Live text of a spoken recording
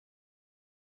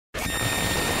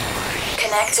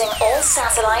Connecting all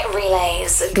satellite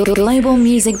relays. Global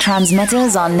music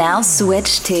transmitters are now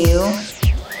switched to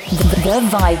the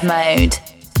Vibe Mode.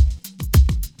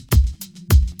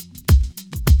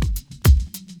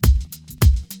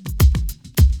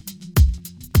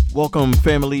 Welcome,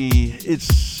 family.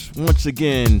 It's once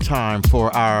again time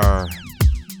for our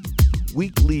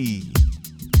weekly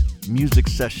music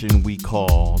session we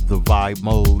call the Vibe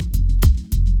Mode.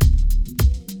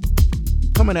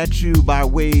 Coming at you by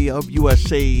way of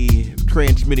USA,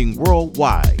 transmitting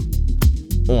worldwide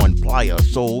on Playa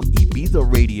Soul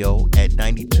Ibiza Radio at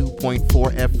 92.4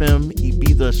 FM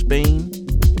Ibiza, Spain,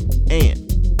 and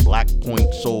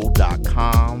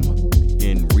blackpointsoul.com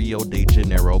in Rio de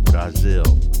Janeiro, Brazil.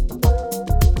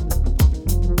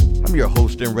 I'm your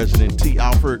host and resident T.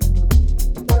 Alfred,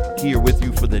 here with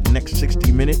you for the next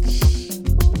 60 minutes,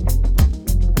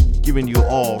 giving you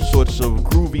all sorts of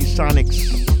groovy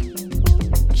sonics,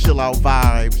 chill out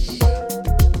vibes,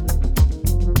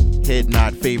 head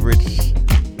nod favorites,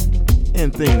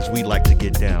 and things we like to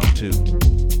get down to.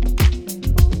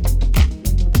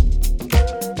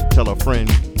 Tell a friend,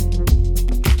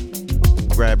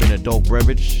 grab an adult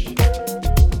beverage,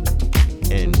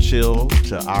 and chill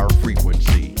to our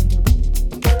frequency.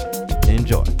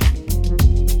 Enjoy.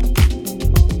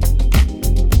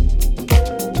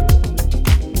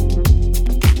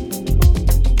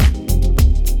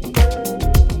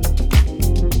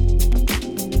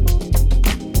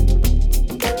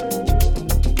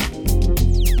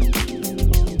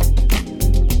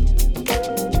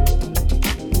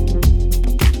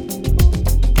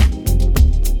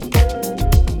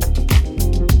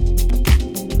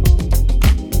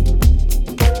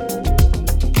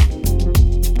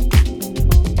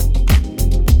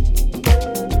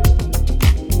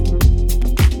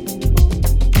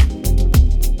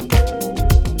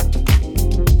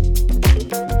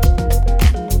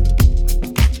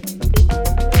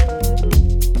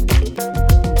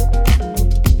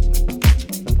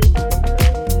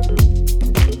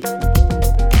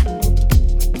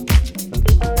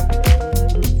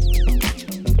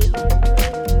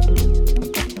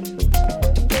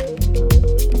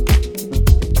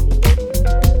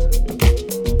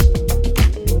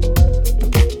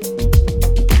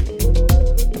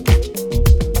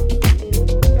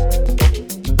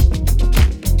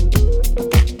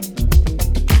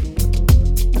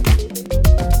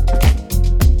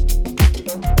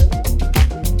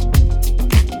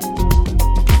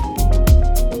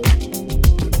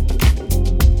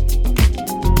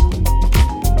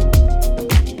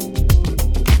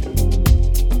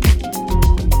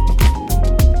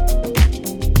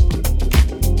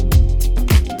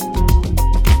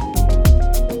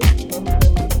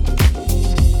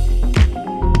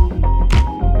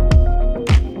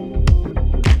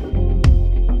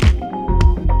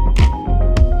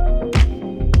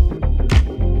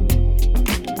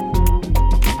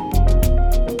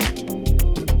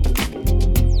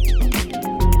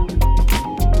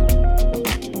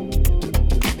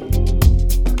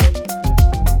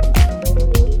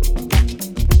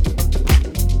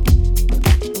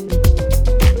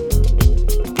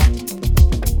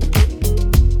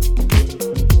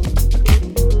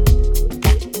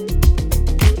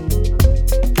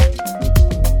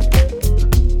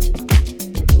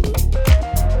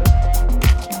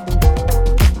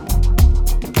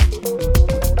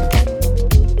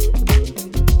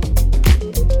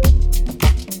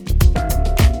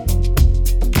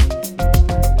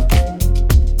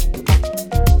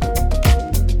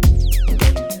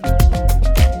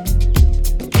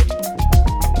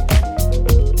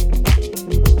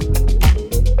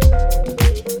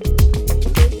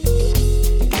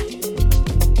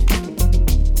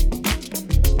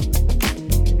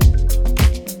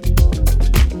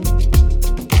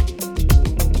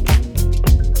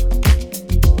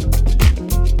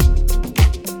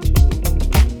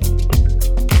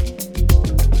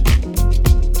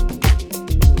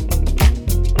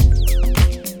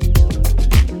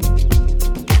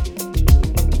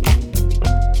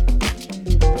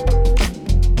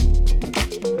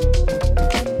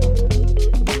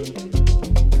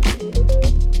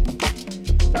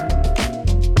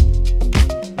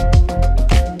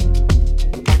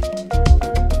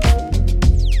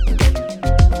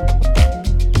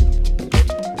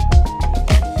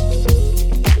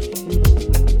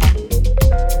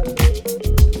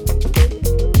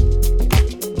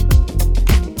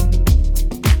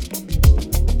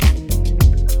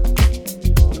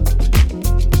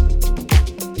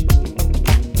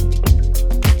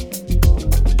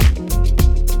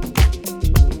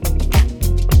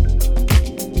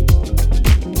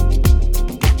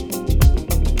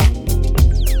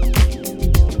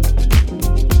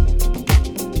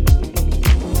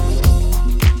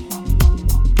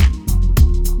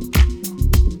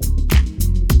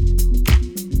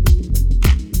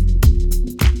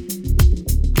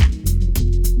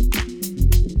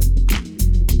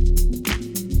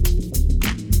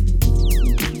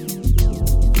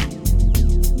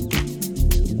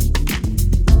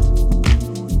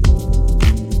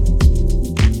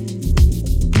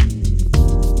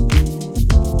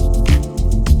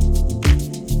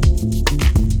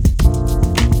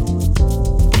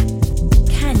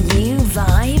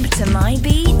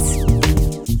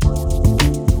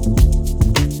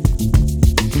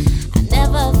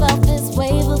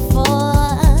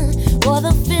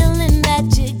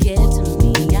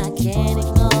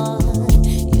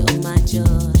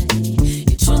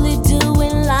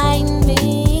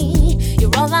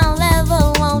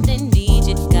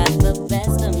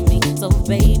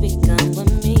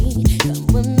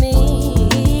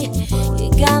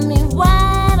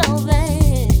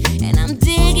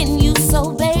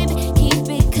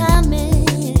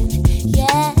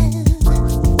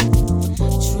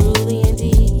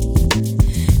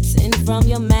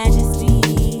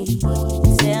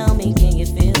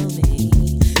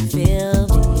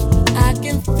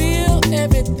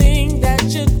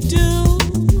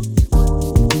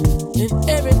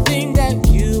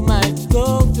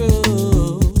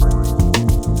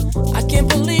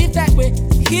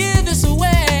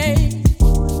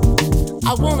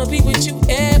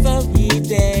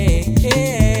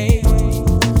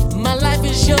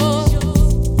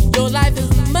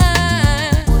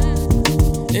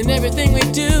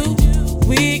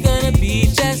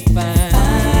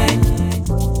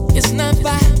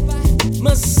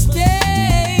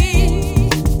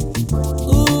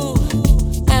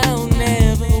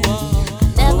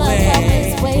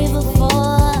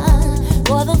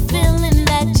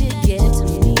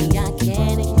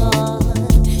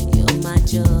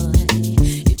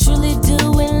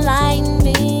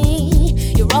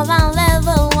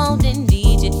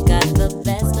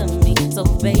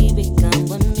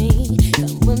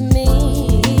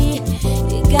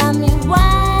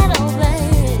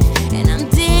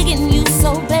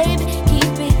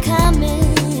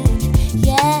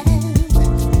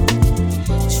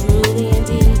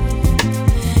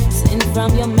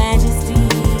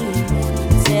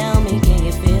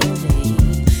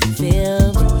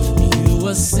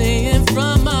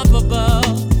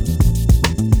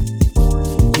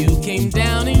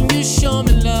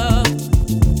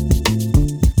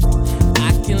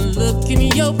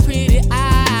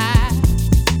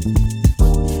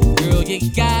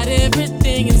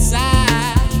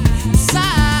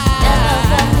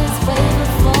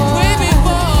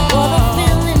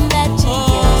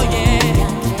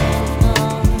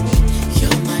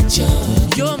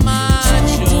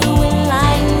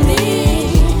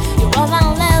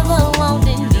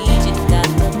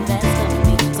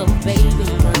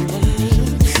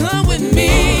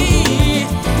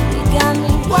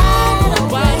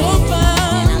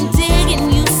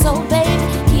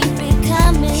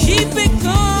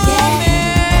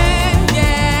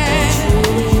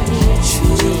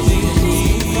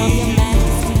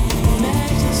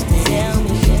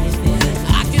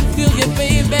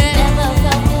 Never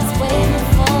felt this way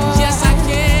before.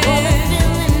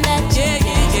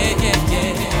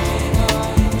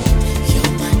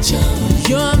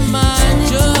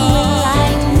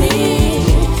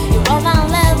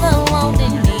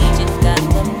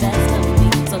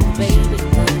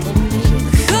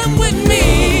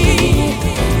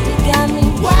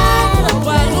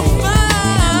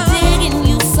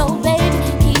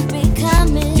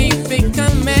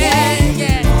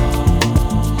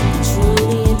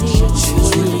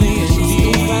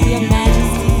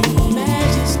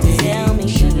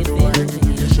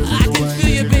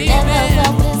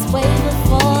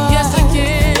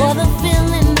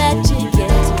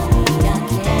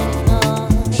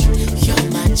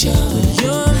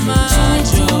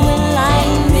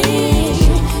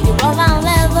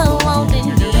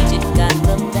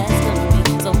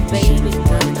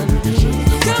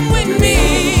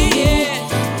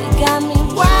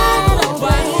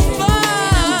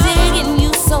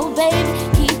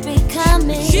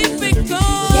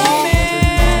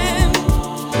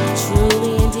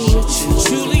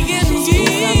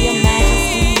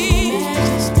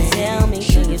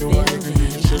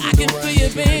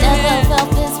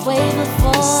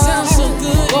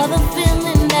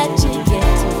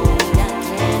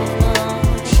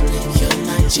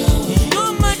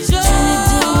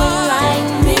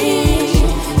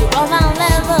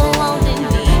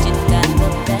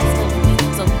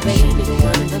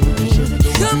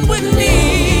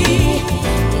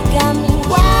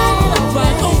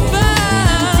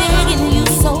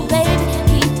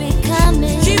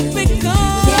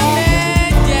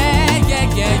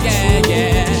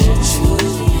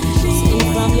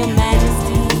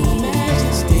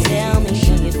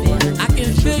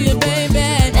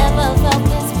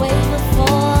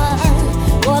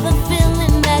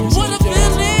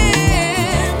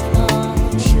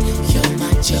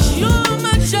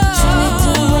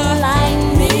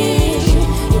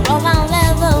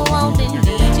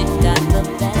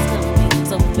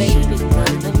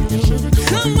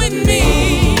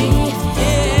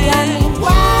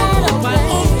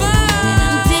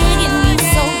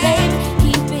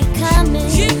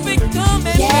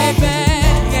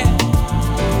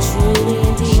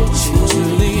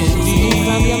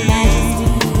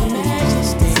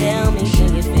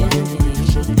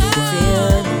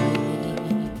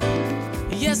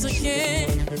 Yes, I can.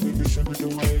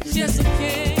 Yes, I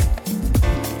can.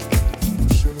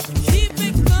 Keep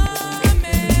it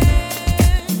coming.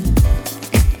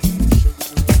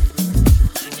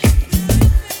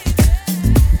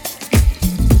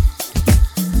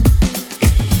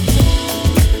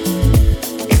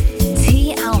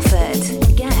 T. Alford,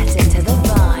 get into the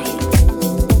vibe.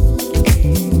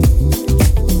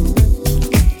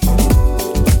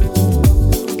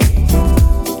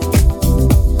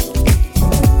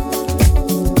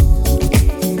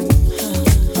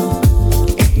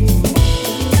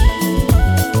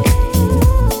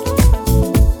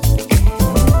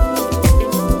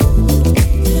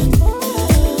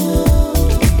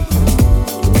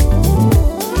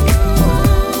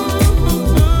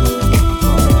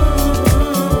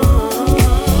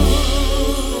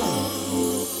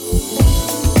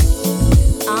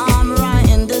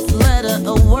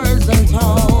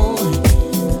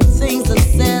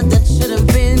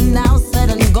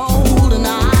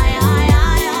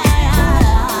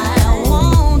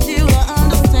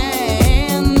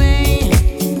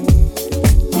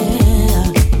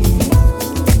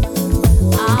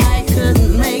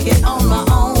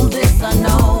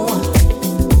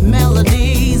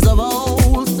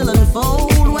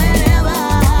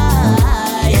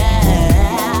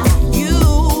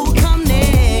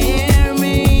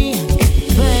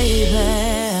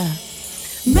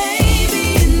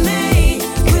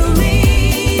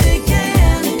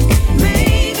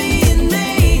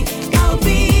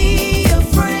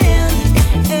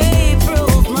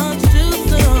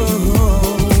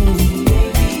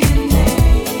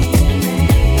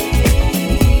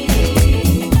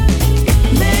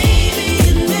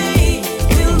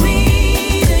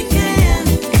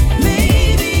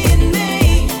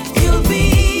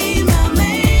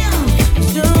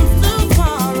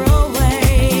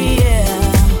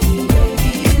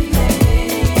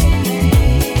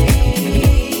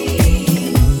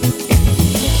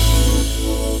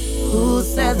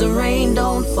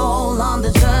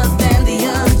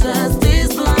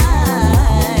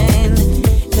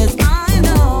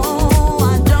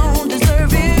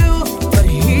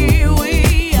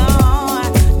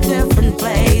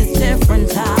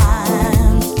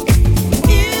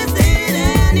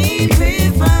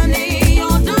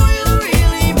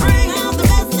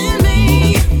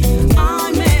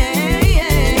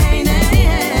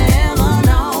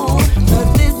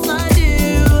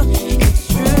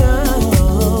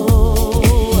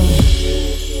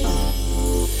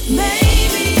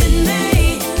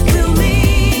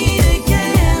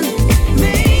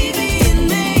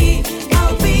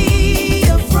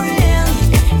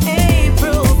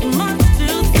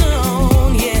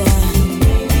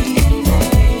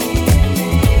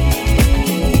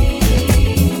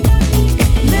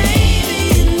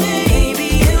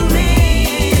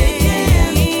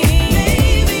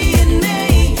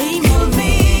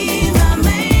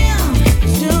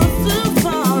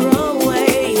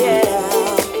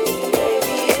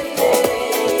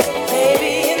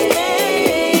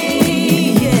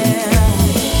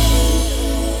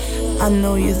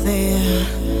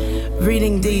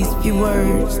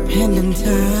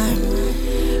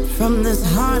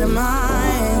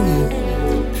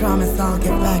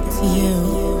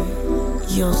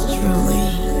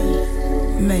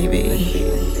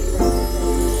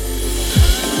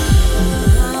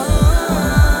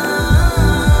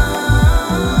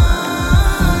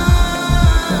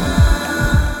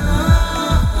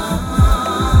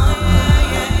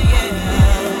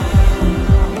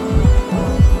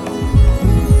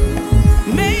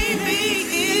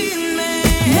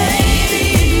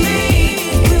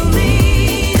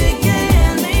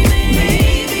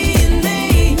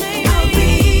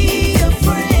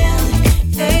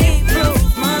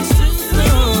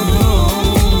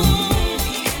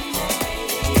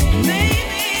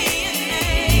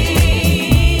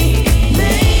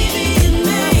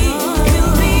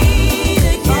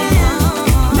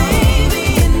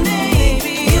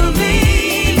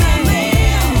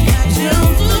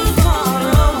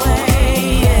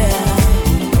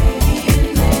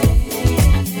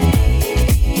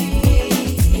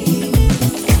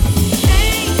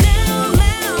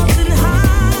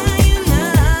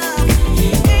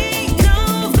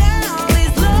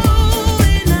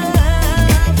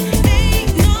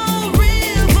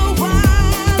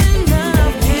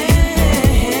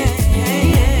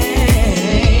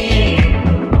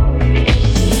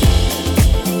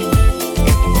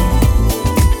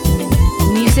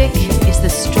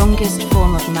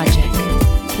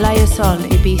 Sol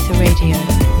Ibiza Radio,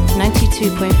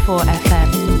 92.4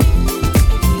 FM.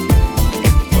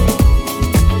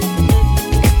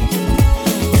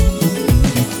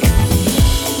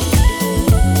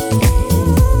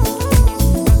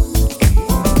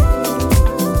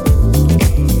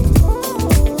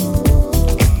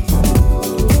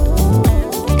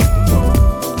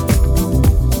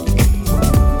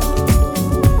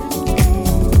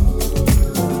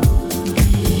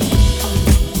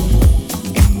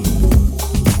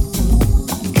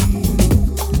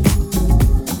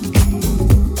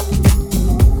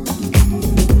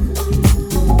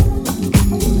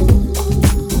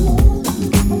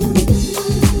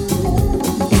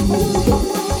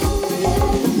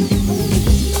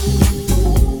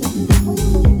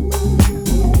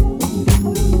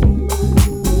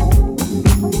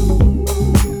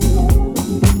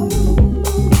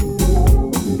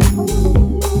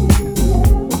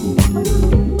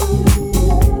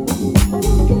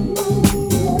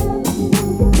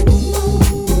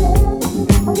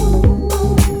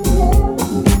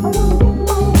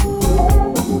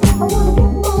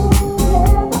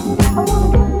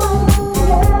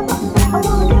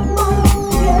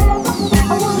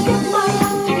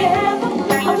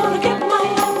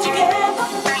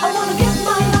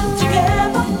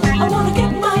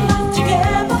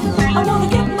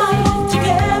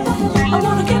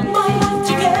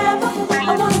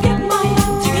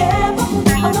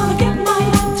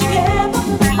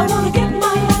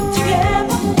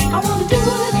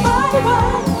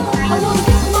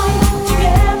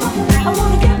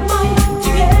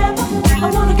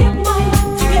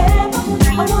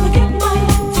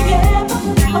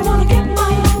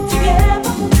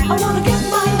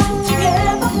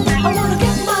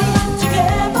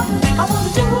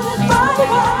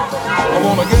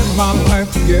 my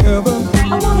life together.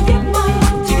 I wanna get my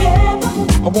life together.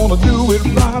 I wanna do it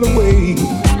right away.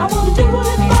 I wanna do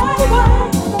it right away.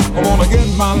 I wanna get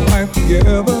my life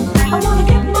together. I wanna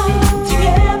get my life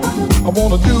together. I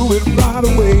wanna do it right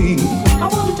away. I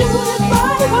wanna do it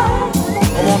right away.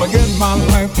 I wanna get my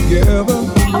life together.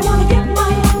 I wanna get my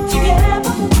life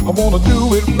together. I wanna do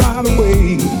it right away.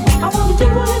 I wanna do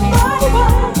it right away.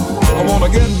 I wanna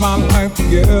get my life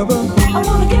together. I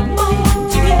wanna get my life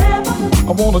together.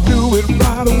 I wanna do it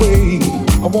right away.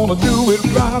 I wanna do it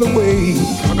right away.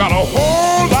 I got a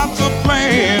whole lot to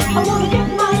plan. I wanna get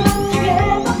my life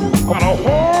together. I got a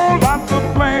whole lot to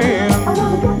plan. I got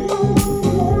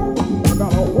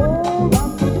a whole lot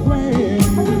to plan.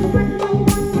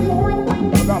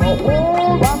 I got a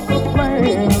whole lot to plan.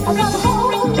 I got a whole lot to plan. I got a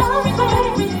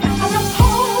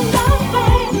whole lot to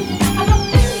plan. I got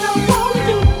things I wanna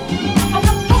do. I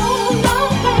got a whole lot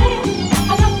to plan.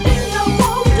 I got things I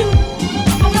wanna do.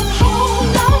 I got a whole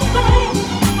lot to plan.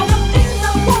 I got things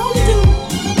I wanna do.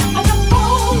 I got a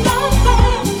whole lot to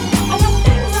plan. I got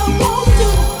things I wanna do.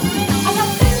 I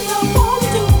got things I wanna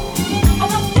do.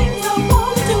 I got things I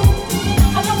wanna do. I got things I wanna do. I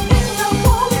got things I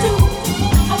wanna do.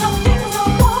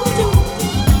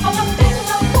 I got things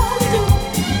I wanna do. I got things I wanna do.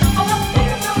 I got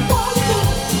things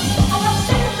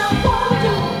I wanna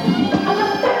do. I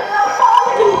got things I wanna do.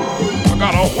 I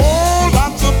got a whole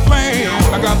lot to plan.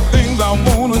 I got things I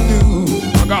wanna do.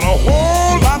 I got a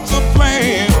whole lot to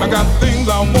plan. I got things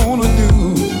I wanna do.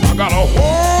 I got a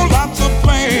whole lot to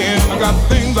plan. I got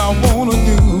things I wanna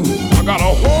do. I got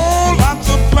a whole lot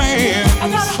to plan.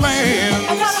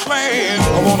 Plan.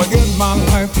 I wanna get my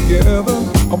life together.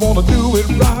 I wanna do it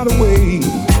right away.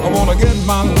 I wanna get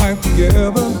my life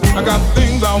together. I got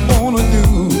things I wanna do.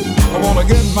 I wanna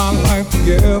get my life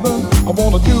together. I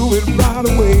wanna do it right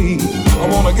away. I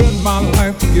wanna get my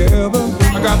life together.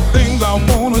 I got things I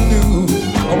wanna do.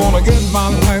 I wanna get my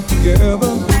life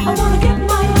together. I wanna get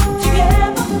my life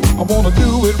together. I wanna do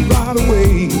it right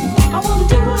away. I wanna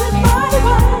do it right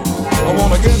away. I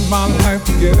wanna get my life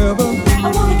together. I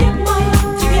wanna get my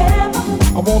life together.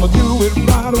 I wanna do it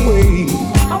right away.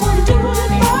 I wanna do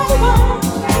it right away.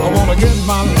 I wanna get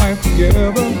my life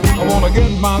together. I wanna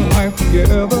get my life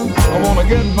together. I wanna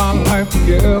get my life together. I wanna get my life together. I wanna get my life together. I wanna get my life together. I wanna get my life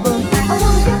together. I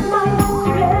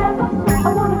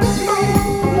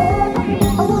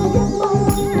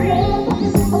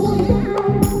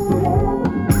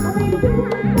wanna do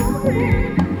it right away.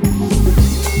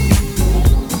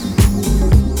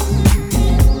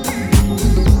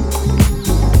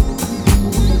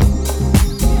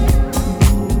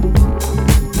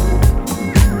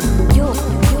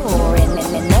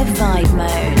 Vibe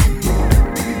mode.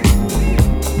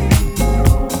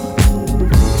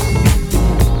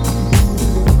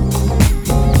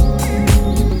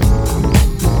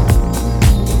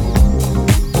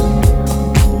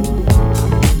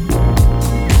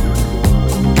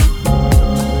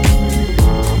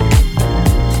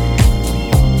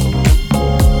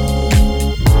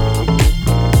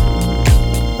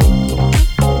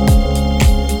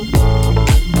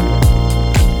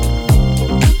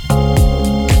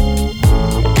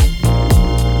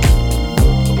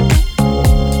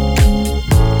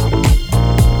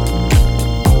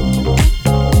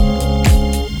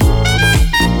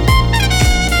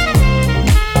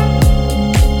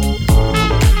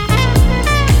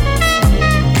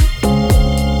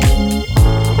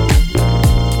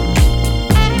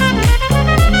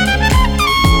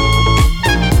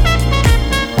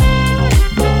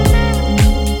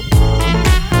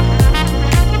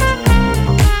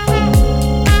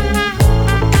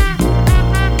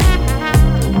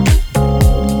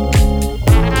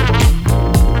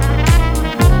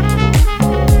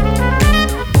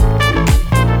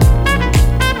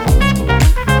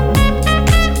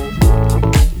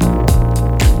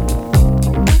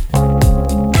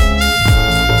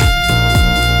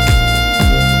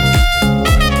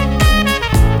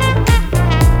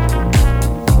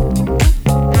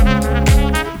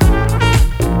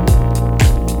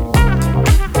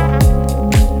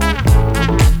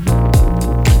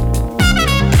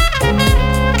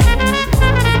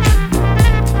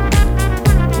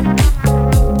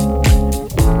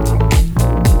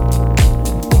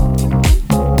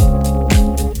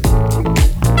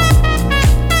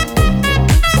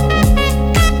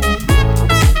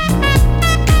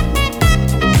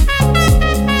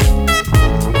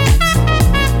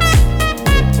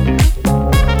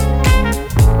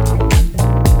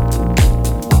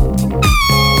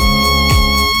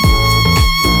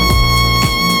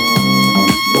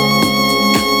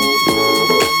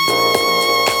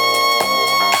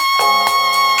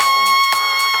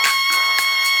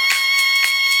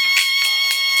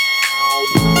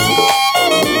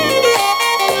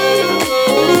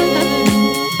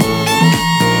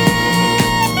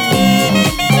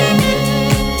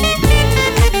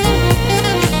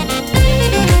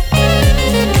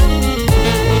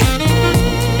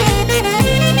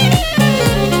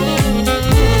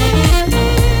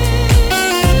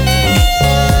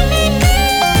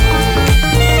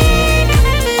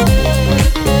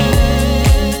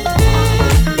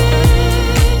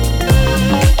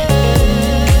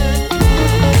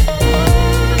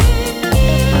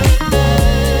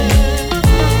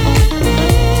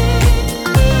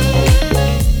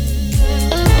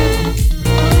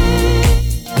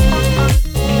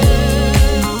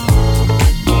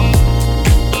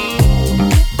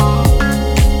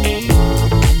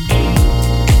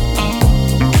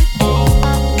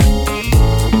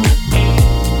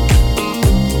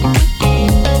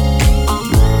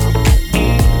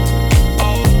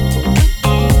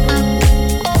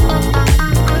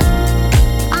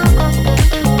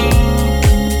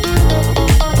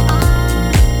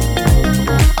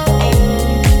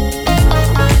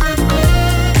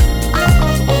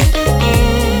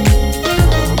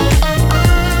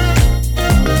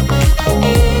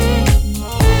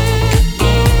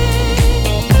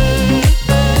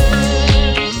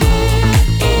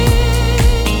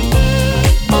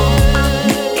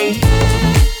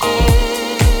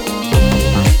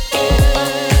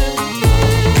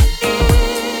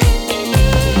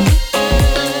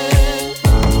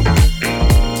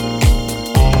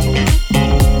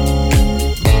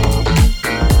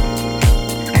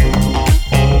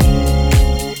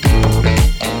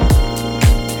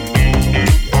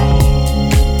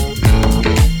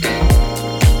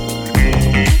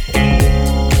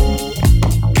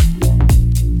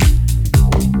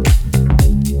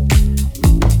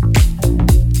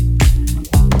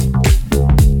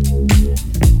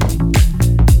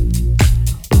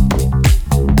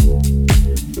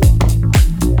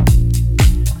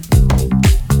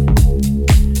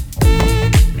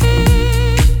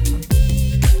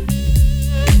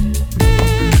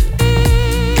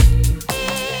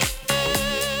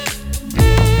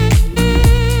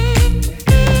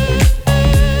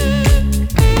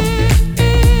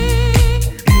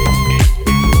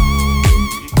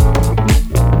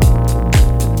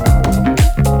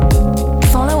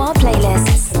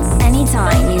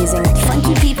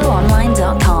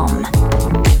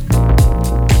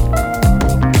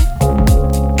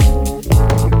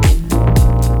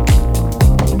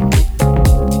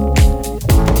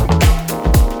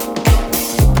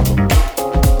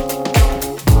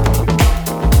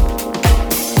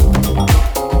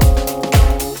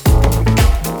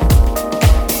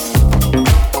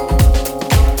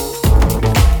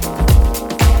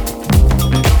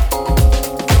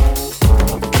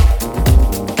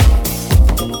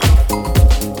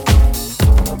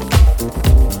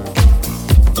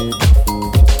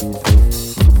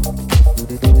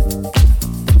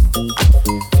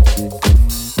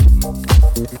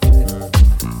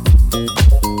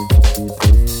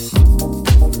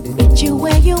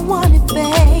 want it,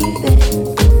 baby.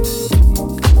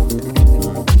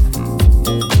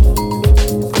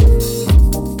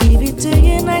 Give it to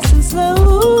you nice and slow.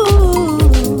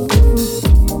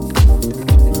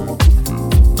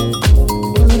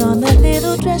 Put on that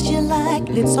little dress you like,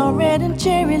 lips all red and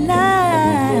cherry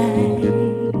light.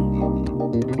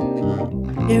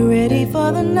 Get ready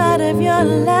for the night of your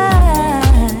life.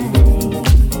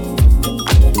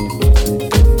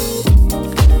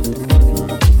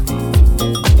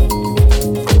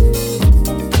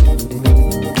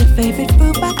 Favorite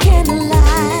fruit by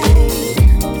candlelight.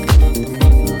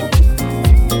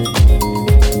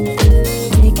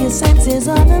 Take your senses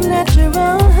on a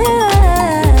natural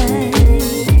high.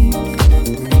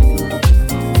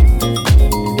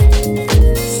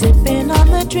 Sipping on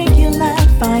the drink you like,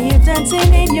 fire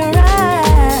dancing in your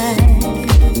eyes.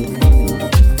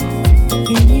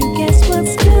 Can you guess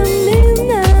what's coming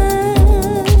now?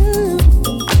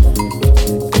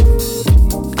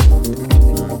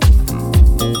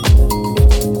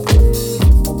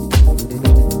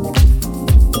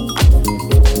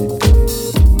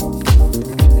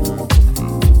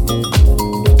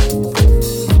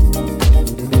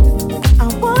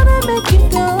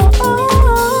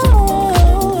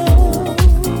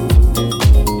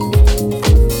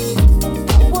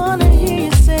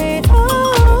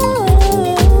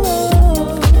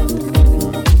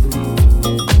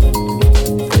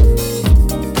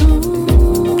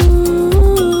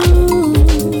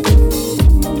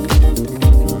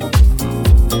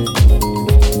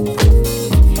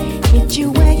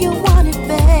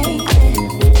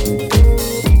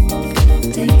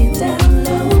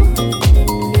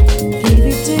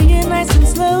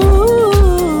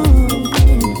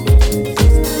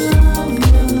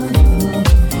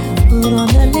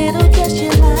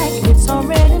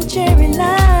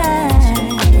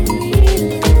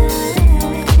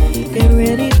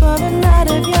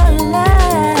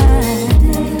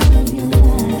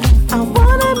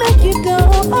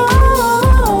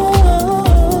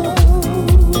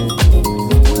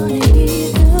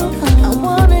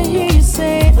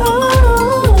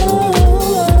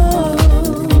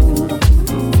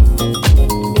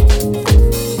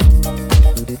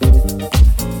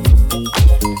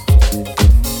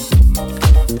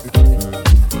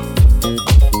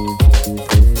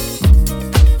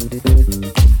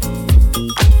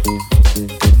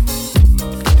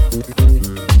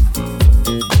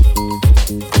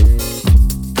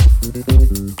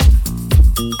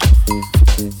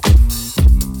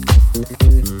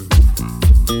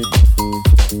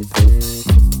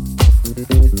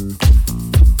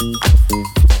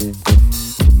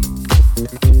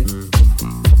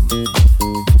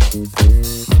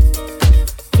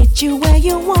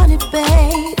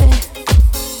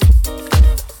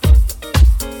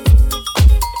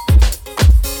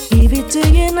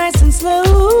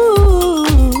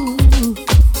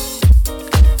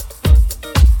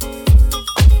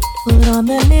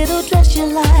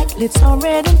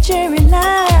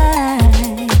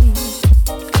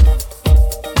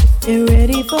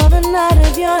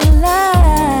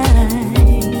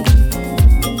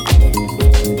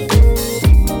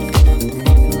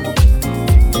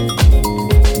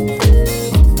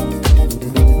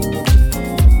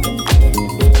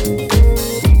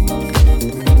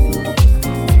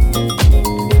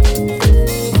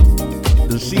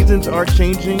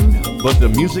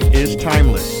 Music is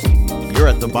timeless. You're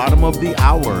at the bottom of the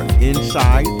hour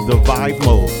inside the Vibe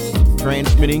Mode,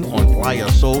 transmitting on Playa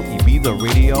Soul Ibiza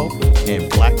Radio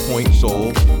and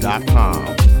BlackPointSoul.com.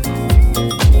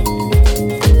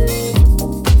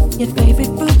 Your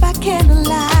favorite fruit by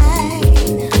candlelight.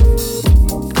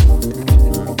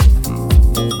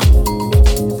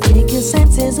 Take your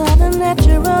senses on a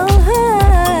natural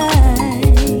high.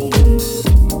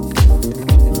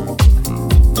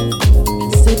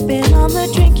 Sipping on the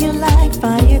drink you like,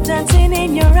 fire dancing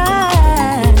in your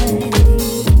eyes.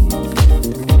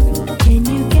 Can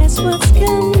you guess what's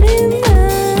coming now?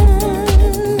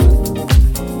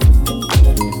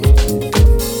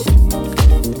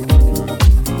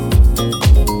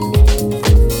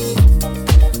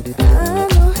 I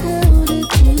know how to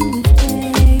do it,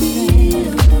 baby.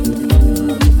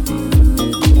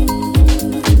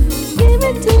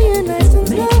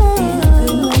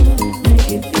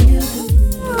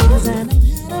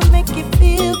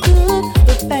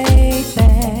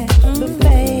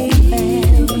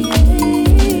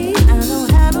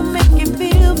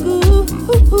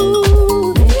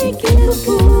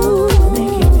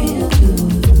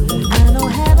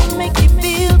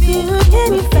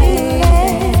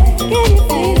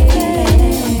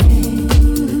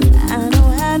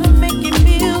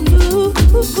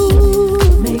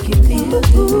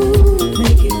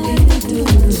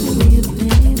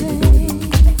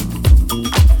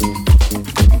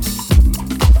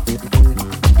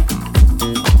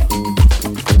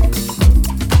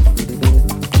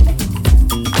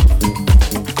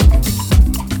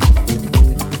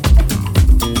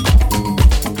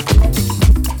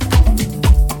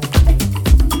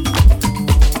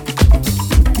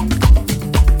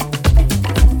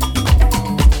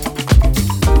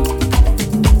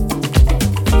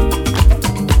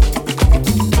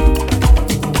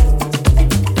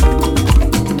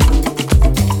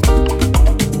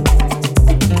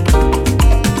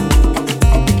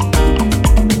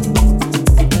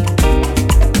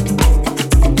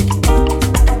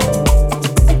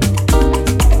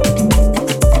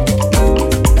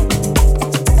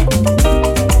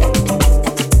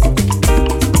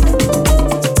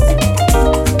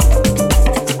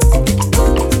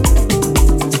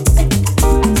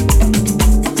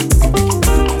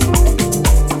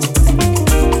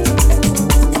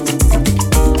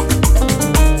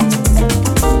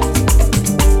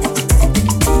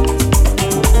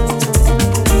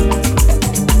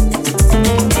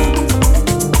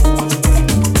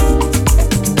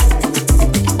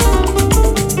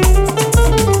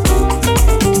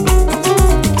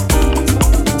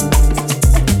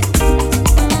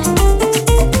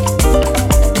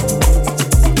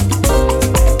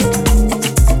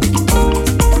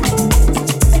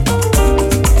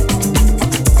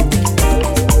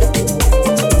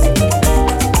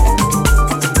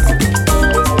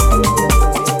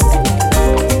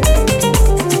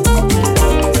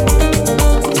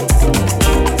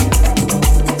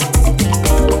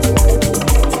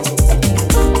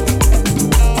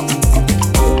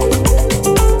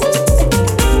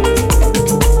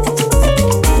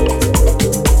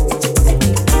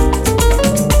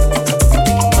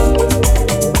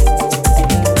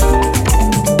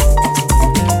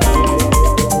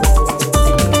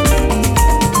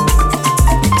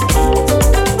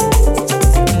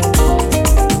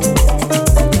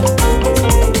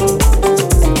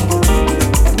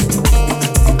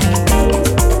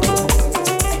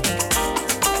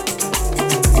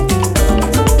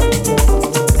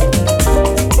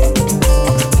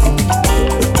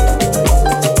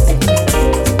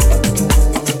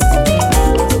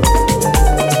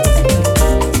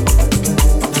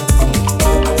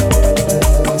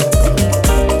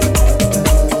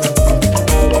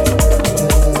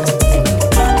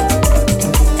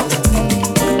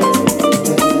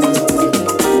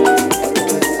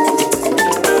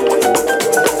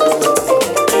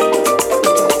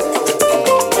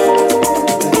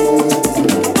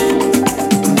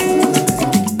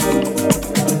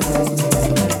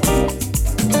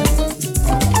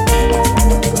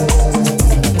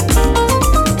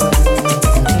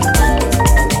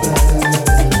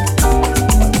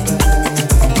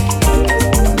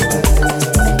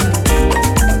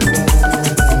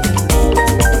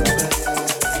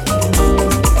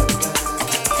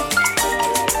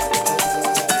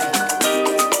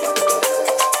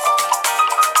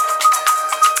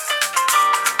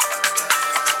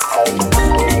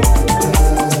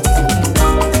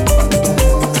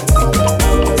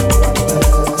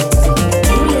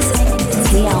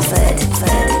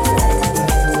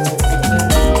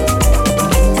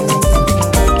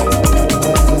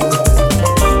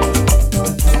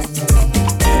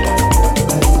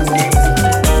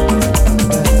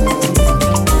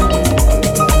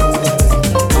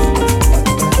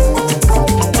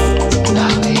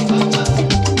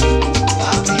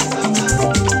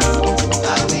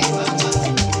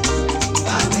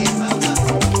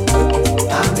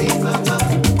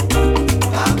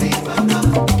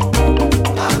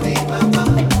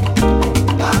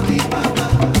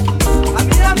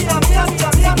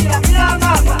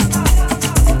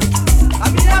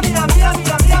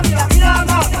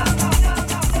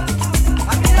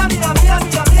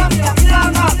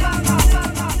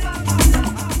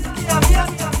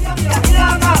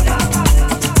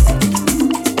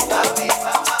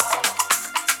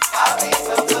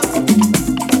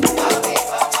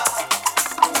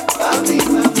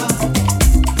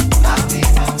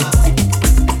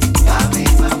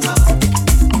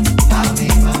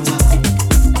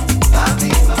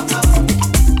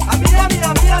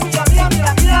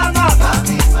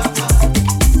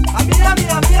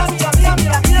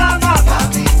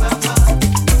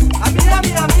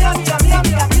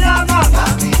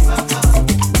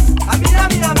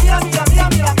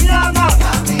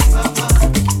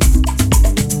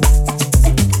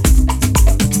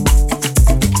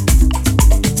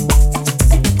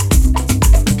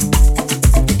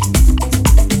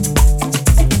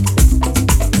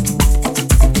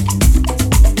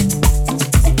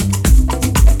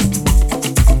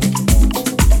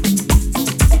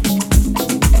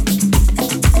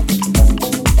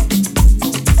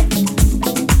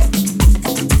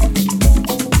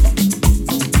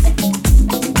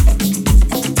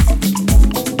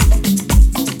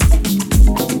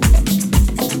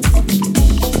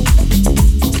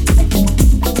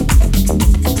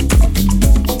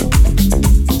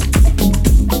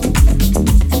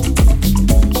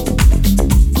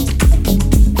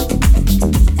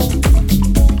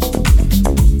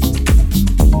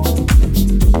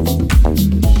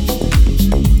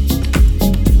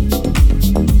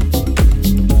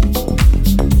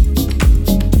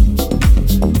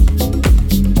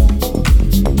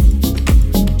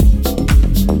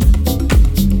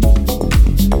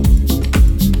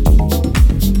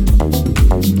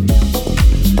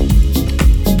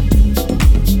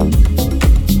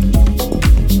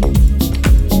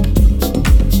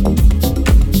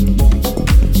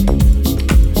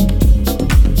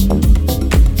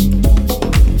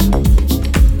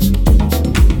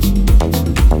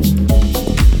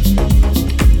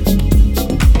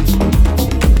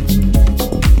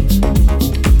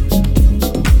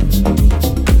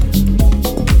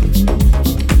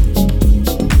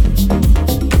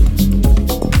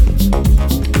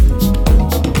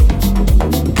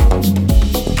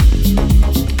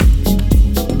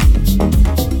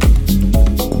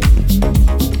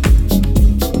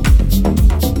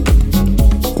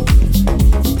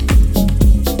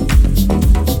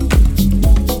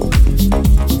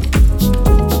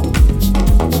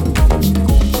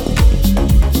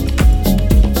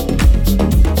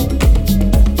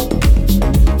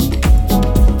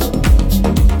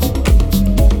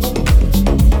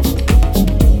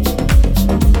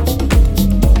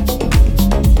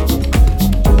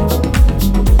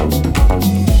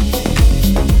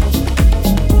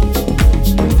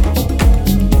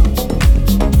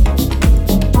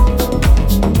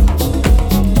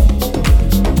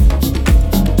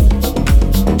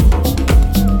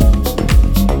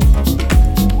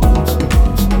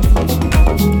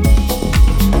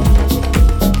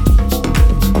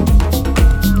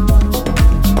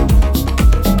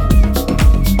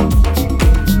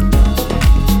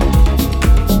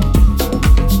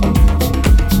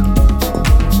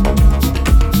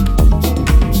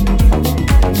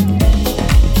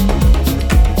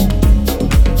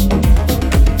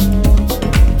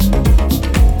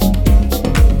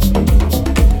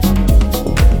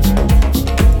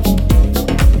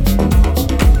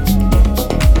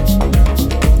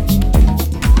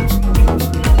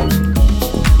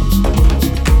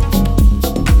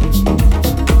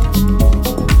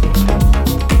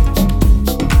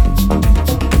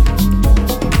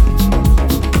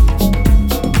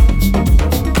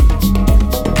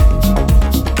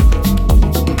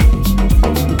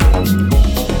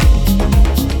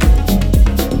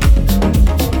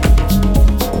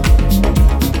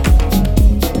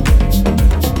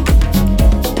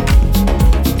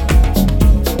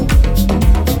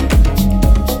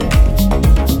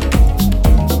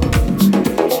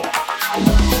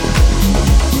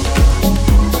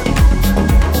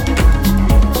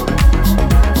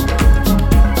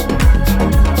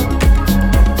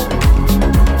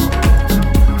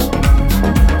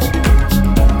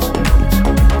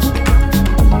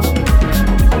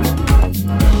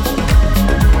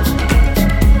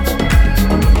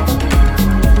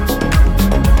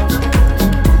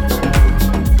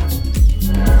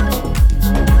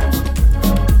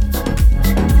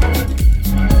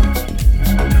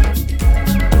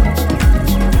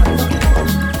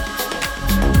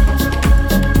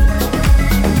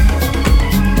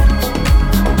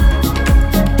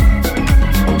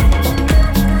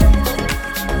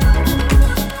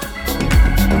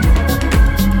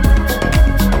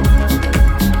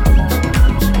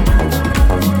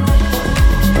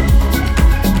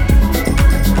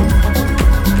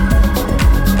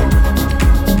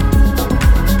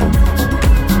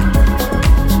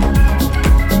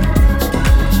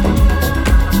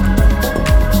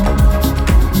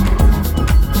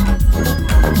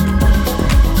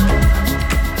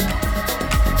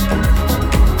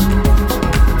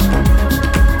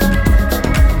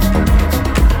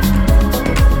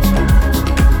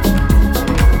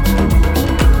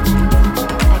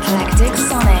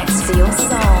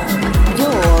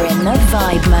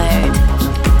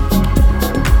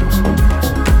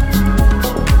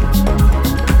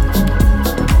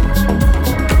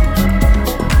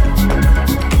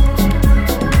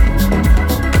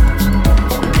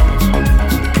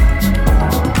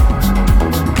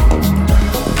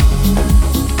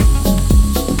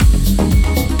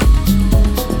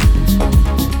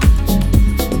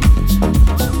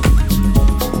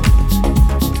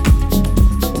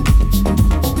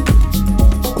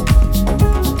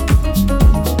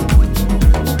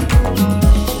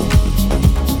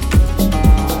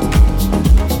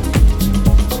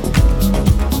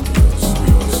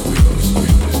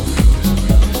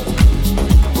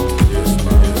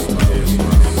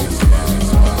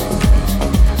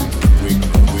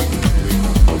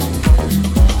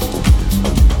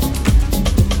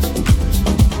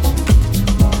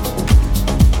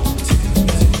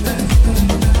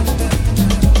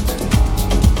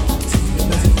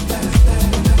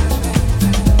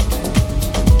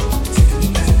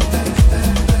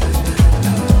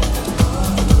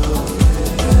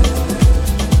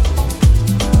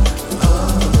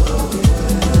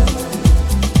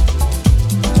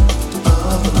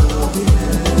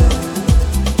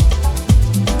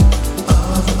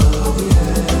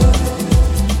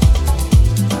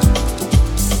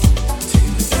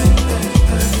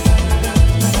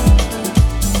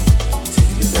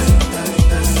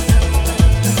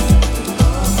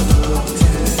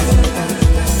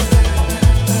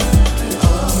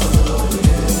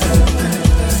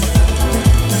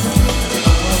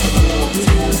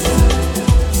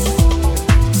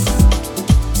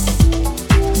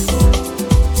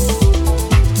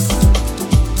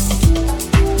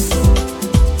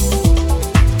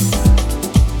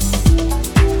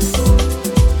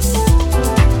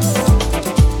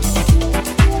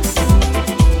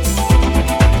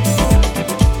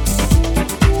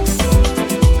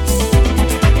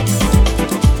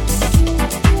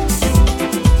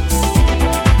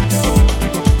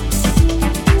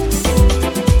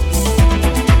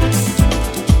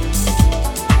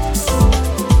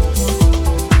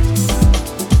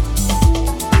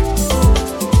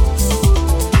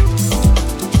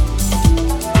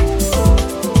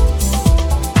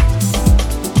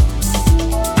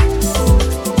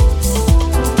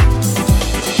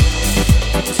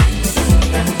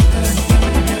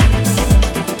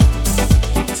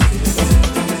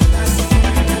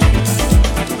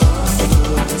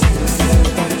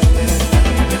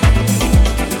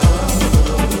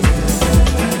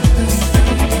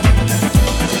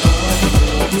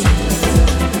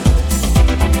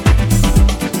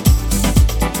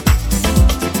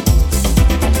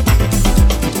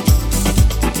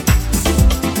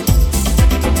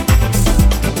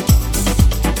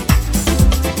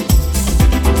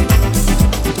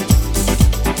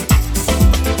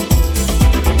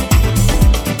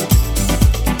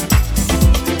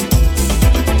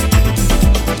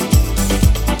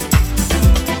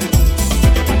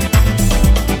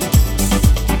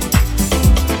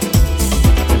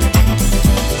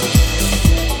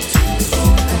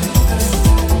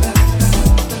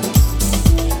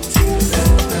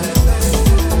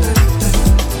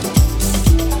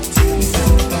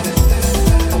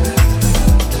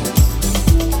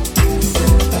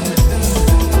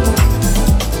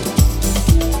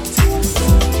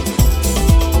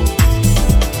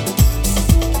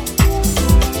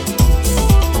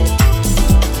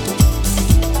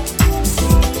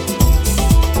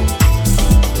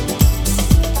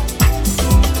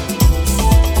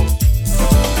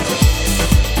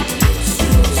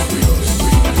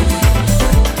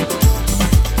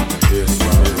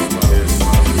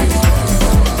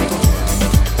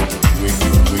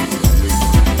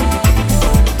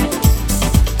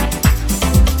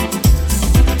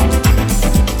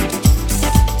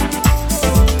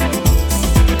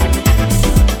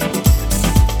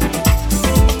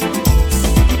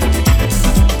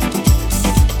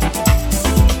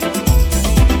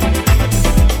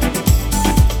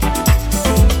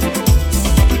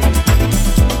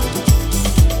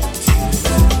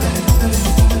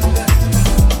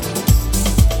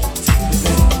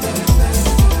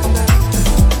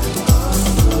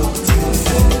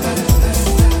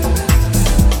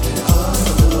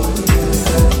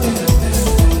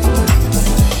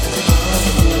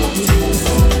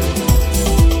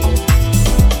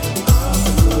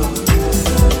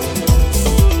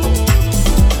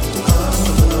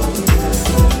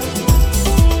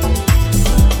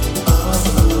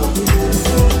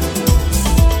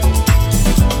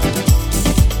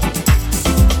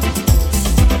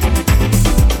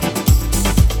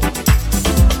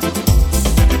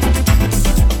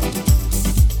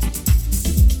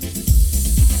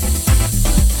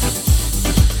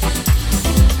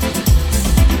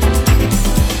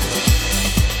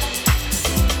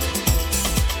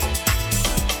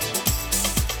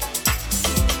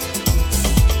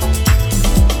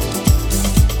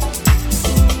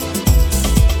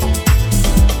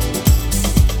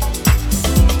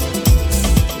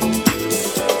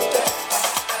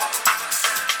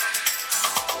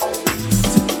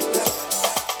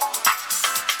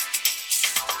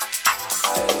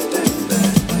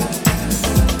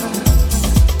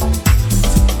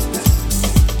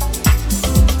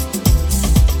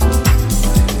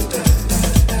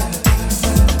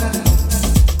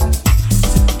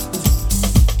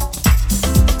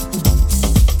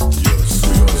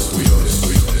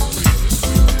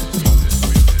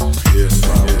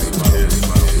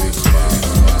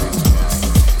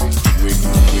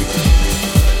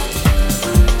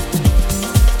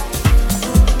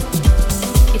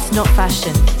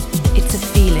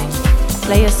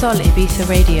 Sol Ibiza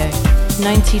Radio,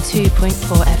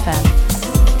 92.4 FM.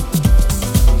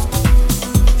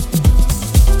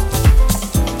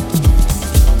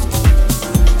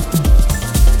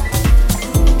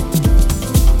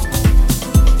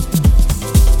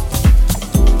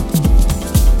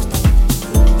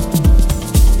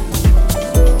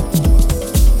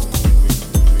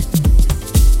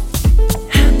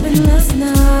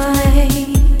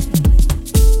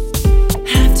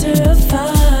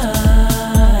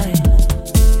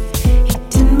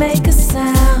 Make a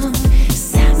sound.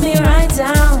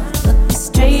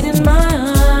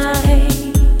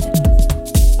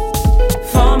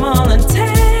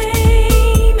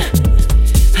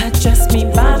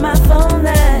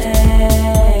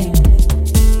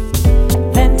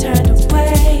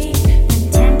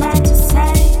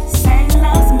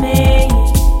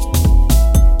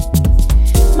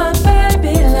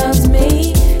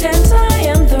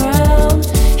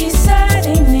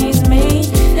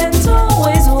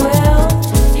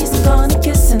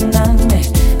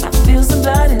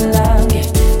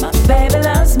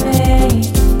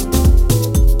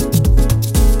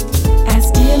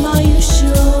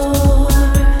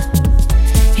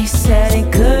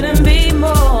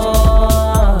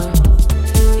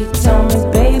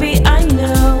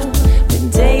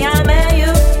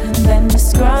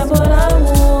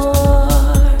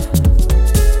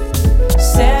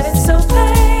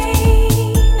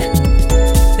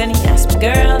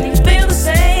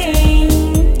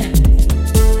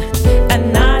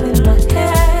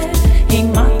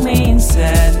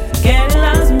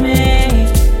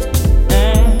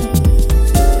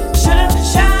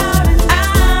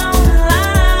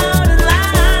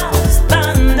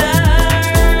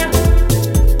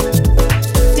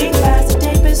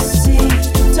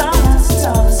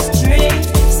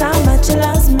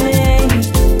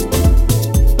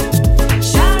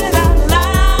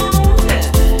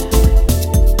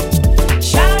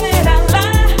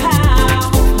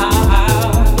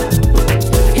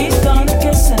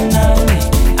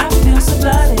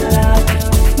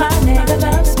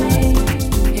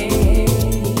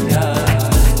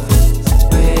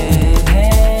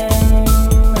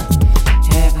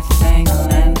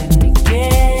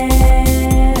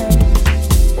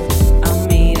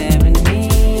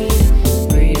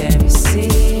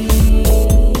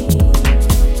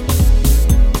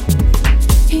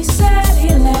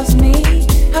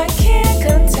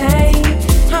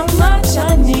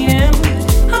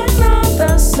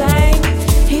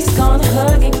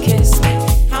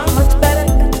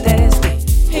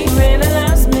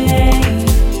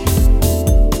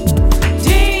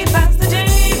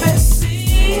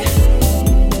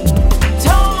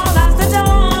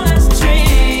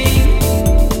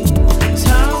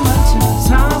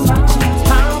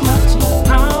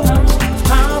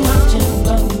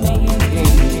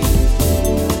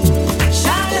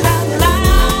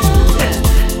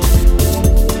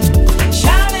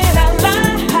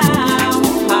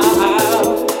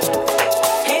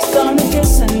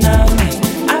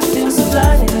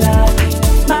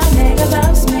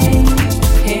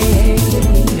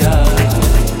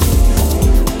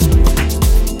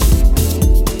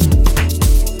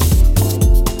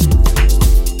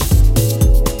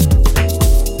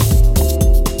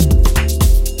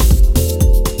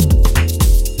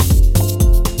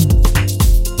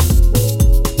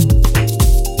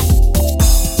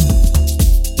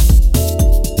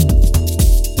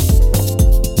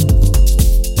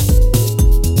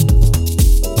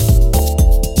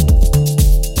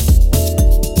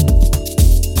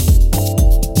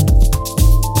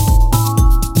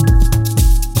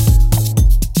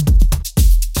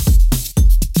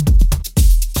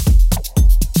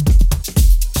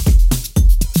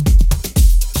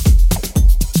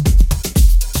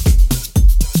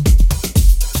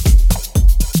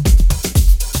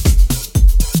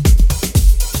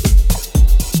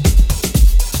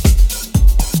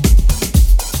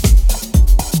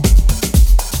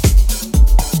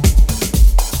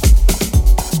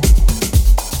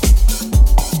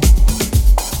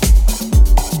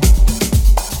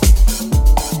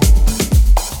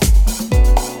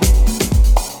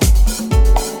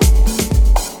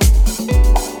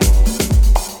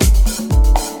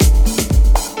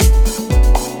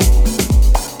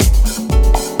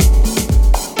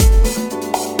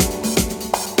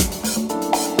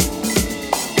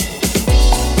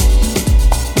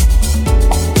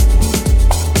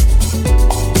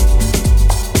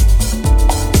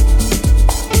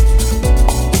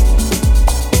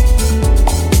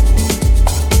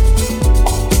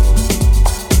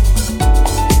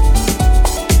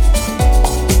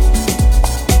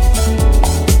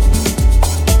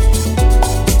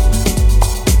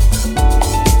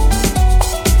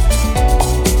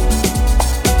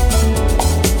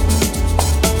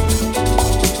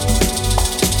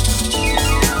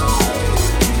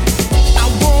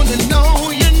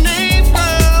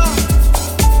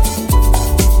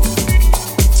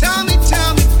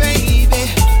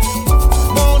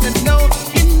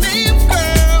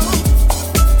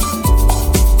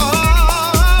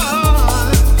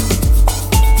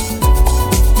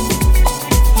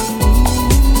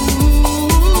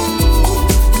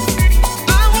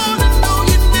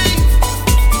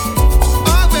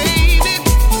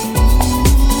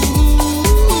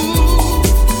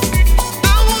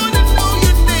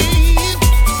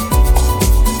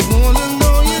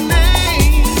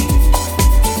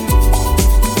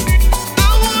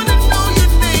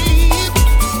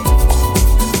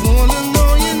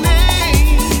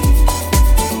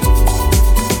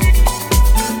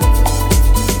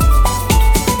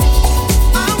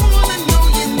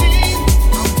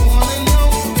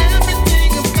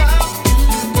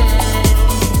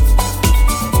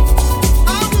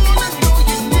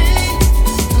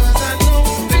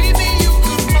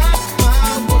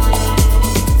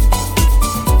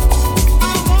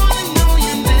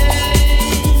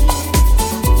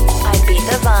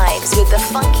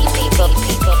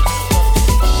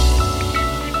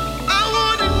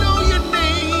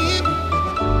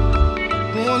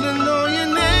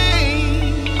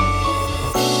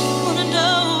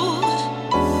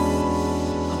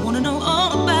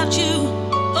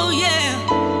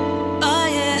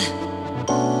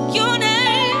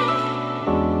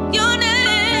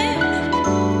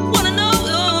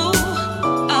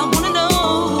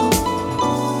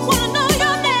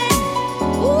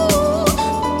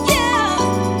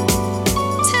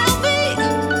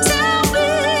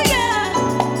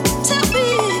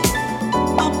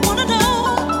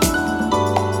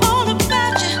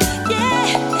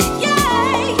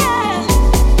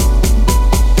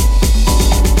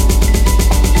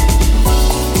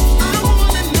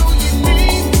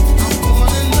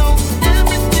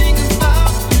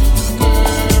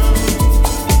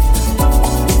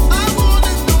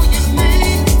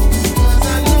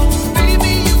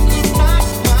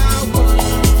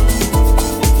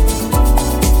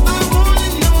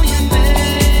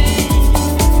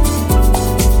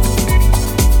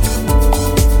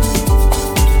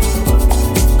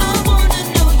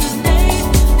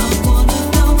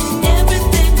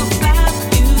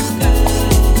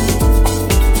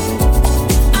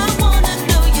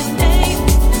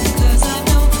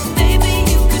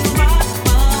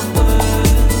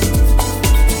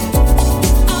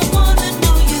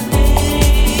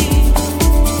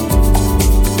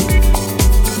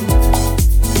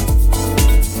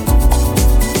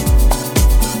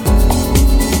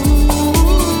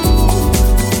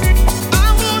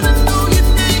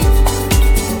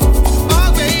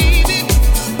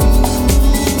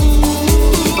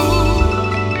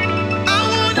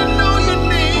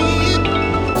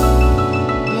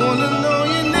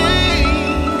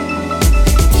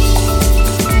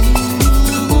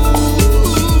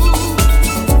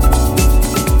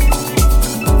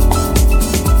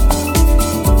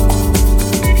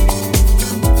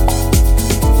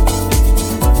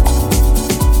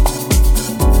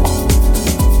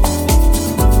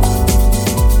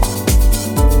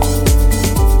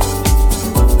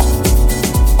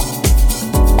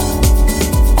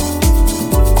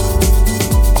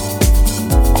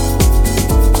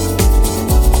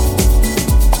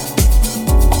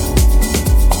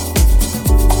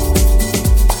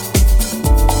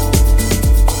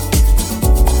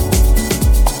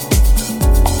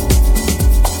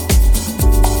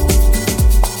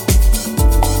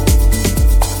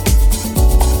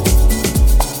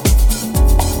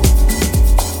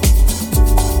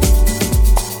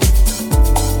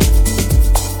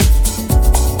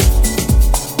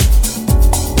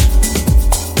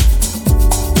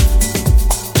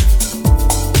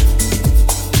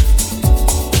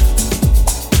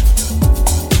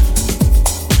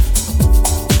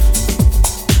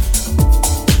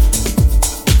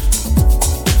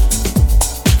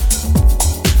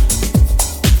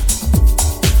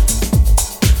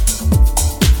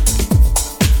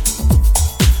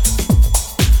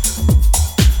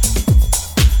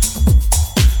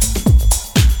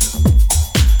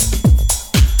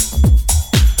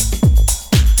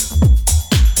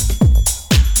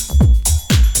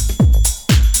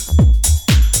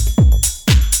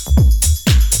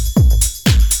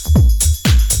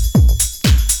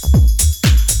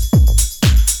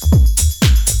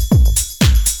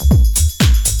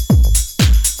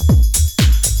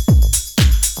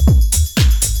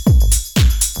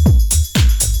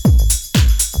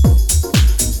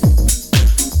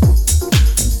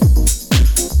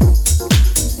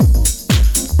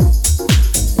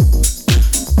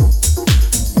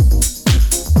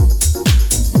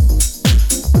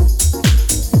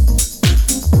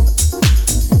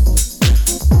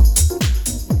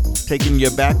 taking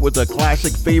you back with a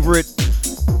classic favorite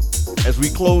as we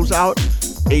close out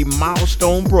a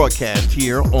milestone broadcast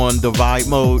here on the Vibe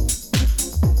Mode.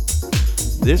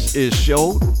 This is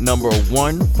show number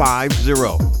 150.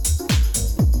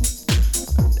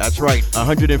 That's right,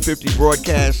 150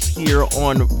 broadcasts here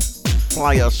on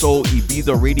Playa Soul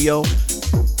Ibiza Radio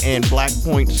and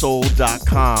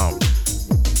BlackPointSoul.com.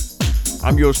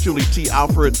 I'm yours truly, T.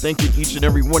 Alfred, thanking each and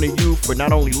every one of you for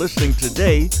not only listening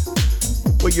today,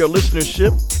 but your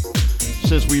listenership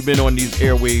since we've been on these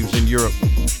airwaves in Europe.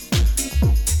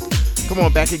 Come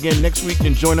on back again next week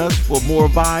and join us for more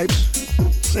vibes.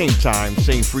 Same time,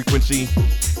 same frequency,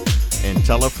 and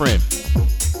tell a friend.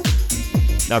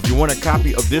 Now, if you want a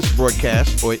copy of this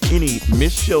broadcast or any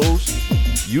missed shows,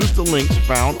 use the links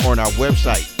found on our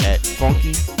website at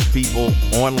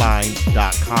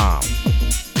funkypeopleonline.com.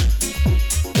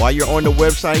 While you're on the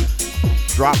website,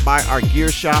 drop by our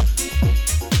gear shop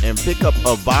and pick up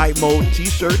a Vibe Mode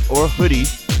t-shirt or hoodie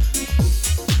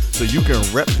so you can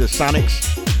rep the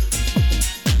Sonics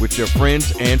with your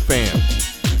friends and fam.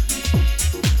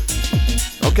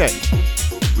 Okay,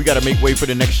 we got to make way for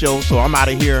the next show, so I'm out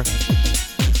of here.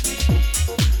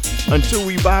 Until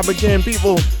we vibe again,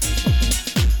 people,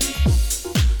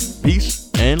 peace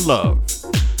and love.